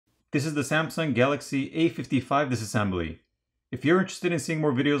This is the Samsung Galaxy A55 disassembly. If you're interested in seeing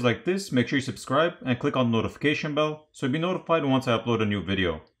more videos like this, make sure you subscribe and click on the notification bell so you'll be notified once I upload a new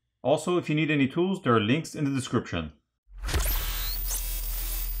video. Also, if you need any tools, there are links in the description.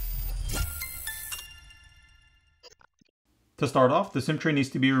 To start off, the SIM tray needs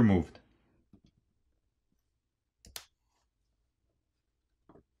to be removed.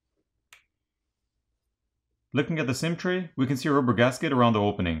 Looking at the SIM tray, we can see a rubber gasket around the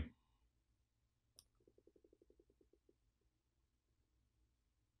opening.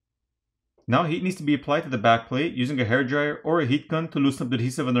 Now heat needs to be applied to the back plate using a hairdryer or a heat gun to loosen up the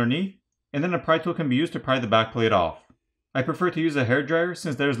adhesive underneath, and then a pry tool can be used to pry the back plate off. I prefer to use a hairdryer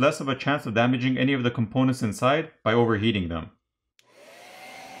since there is less of a chance of damaging any of the components inside by overheating them.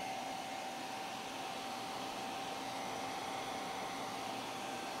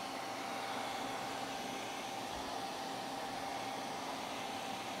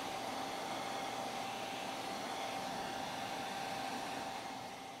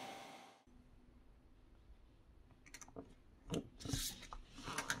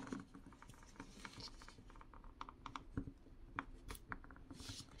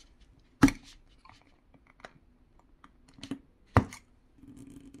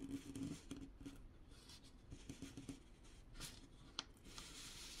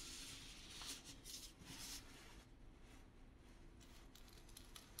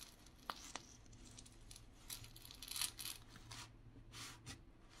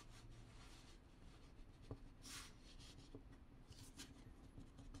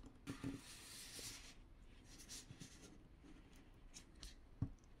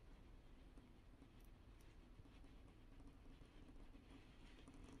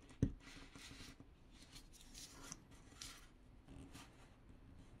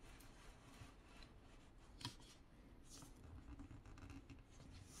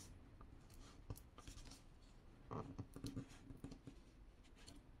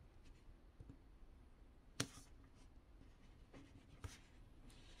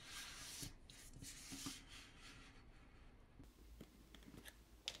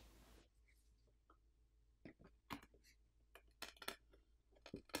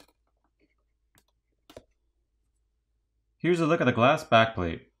 Here's a look at the glass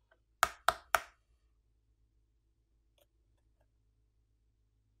backplate.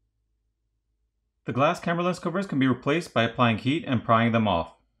 The glass camera lens covers can be replaced by applying heat and prying them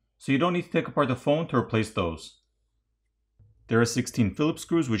off, so you don't need to take apart the phone to replace those. There are 16 Phillips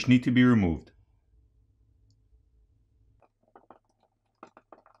screws which need to be removed.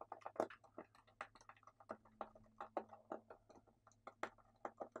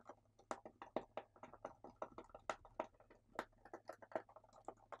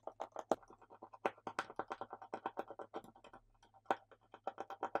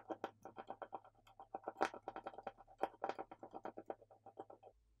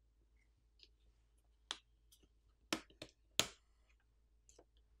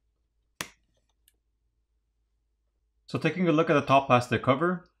 So taking a look at the top plastic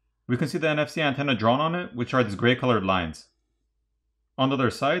cover, we can see the NFC antenna drawn on it, which are these gray colored lines. On the other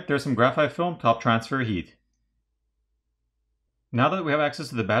side, there's some graphite film to help transfer heat. Now that we have access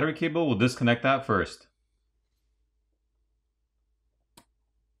to the battery cable, we'll disconnect that first.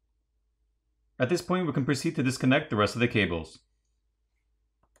 At this point, we can proceed to disconnect the rest of the cables.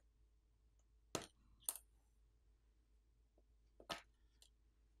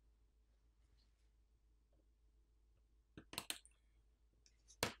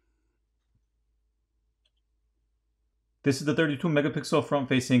 This is the 32 megapixel front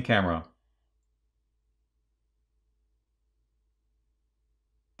facing camera.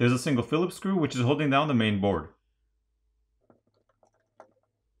 There's a single Phillips screw which is holding down the main board.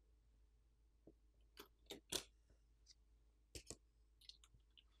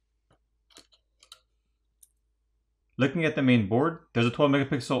 Looking at the main board, there's a 12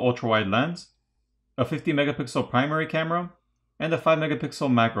 megapixel ultra wide lens, a 50 megapixel primary camera, and a 5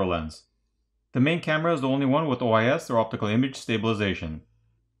 megapixel macro lens. The main camera is the only one with OIS or optical image stabilization.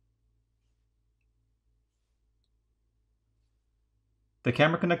 The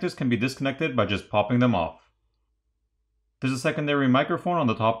camera connectors can be disconnected by just popping them off. There's a secondary microphone on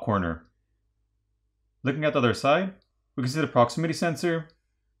the top corner. Looking at the other side, we can see the proximity sensor,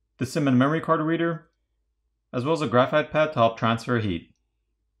 the SIM and memory card reader, as well as a graphite pad to help transfer heat.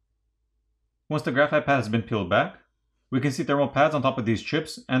 Once the graphite pad has been peeled back, we can see thermal pads on top of these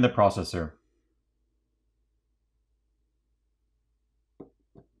chips and the processor.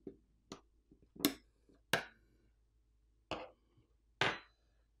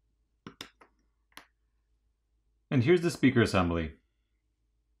 And here's the speaker assembly.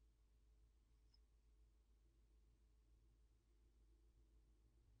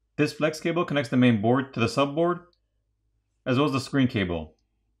 This flex cable connects the main board to the subboard, as well as the screen cable.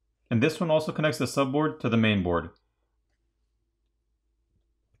 And this one also connects the subboard to the main board.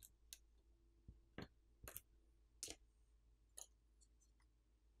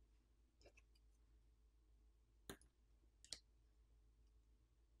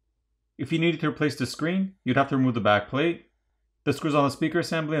 If you needed to replace the screen, you'd have to remove the back plate, the screws on the speaker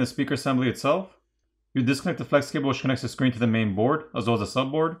assembly and the speaker assembly itself. You'd disconnect the flex cable which connects the screen to the main board, as well as the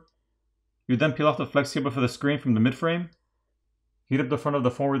subboard. You'd then peel off the flex cable for the screen from the midframe. Heat up the front of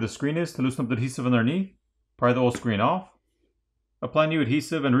the phone where the screen is to loosen up the adhesive underneath. Pry the old screen off. Apply new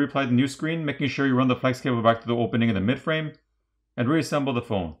adhesive and reapply the new screen, making sure you run the flex cable back to the opening in the midframe, and reassemble the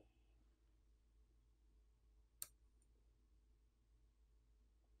phone.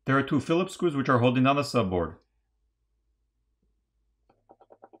 There are two Phillips screws which are holding down the subboard.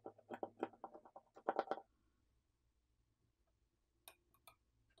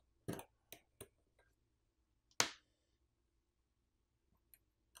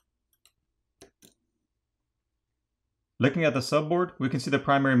 Looking at the subboard, we can see the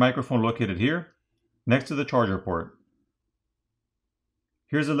primary microphone located here, next to the charger port.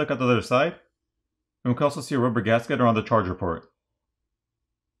 Here's a look at the other side, and we can also see a rubber gasket around the charger port.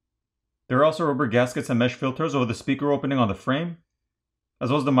 There are also rubber gaskets and mesh filters over the speaker opening on the frame, as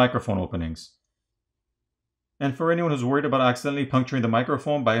well as the microphone openings. And for anyone who's worried about accidentally puncturing the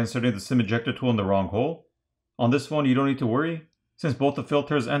microphone by inserting the SIM ejector tool in the wrong hole, on this phone you don't need to worry, since both the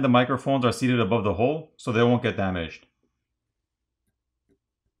filters and the microphones are seated above the hole, so they won't get damaged.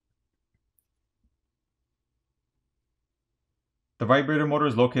 The vibrator motor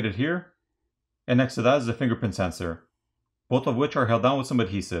is located here, and next to that is the fingerprint sensor, both of which are held down with some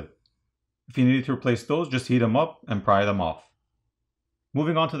adhesive. If you need to replace those, just heat them up and pry them off.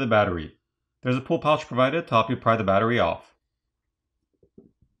 Moving on to the battery. There's a pull pouch provided to help you pry the battery off.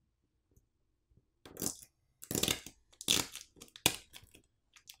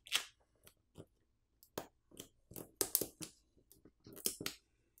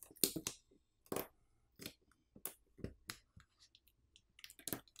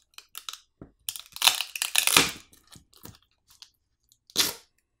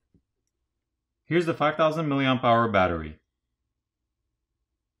 Here's the 5000 mAh battery.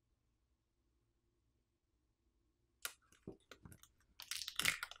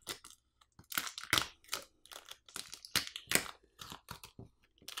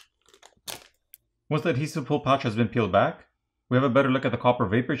 Once the adhesive pull pouch has been peeled back, we have a better look at the copper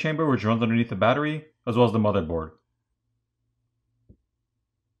vapor chamber which runs underneath the battery, as well as the motherboard.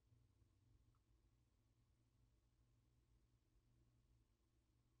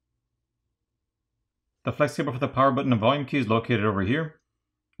 The flex cable for the power button and volume key is located over here,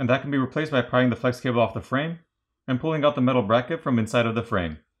 and that can be replaced by prying the flex cable off the frame and pulling out the metal bracket from inside of the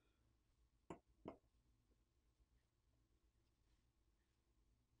frame.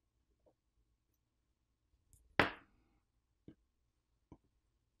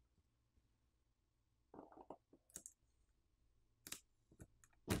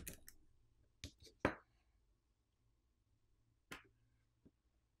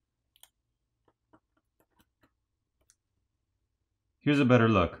 Here's a better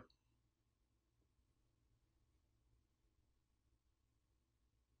look.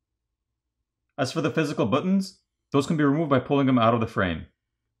 As for the physical buttons, those can be removed by pulling them out of the frame.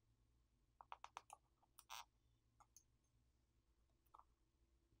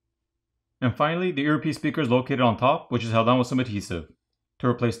 And finally, the earpiece speaker is located on top, which is held down with some adhesive. To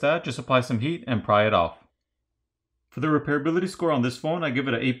replace that, just apply some heat and pry it off. For the repairability score on this phone, I give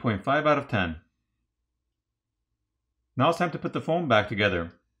it an 8.5 out of 10. Now it's time to put the phone back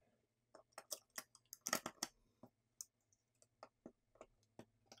together.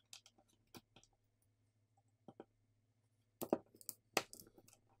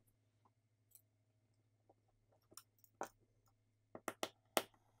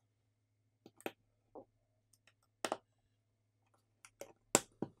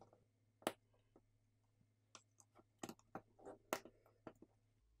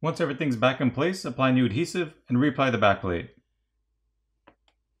 Once everything's back in place, apply new adhesive and reapply the backplate.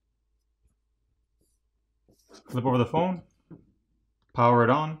 Flip over the phone, power it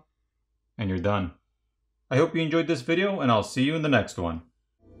on, and you're done. I hope you enjoyed this video, and I'll see you in the next one.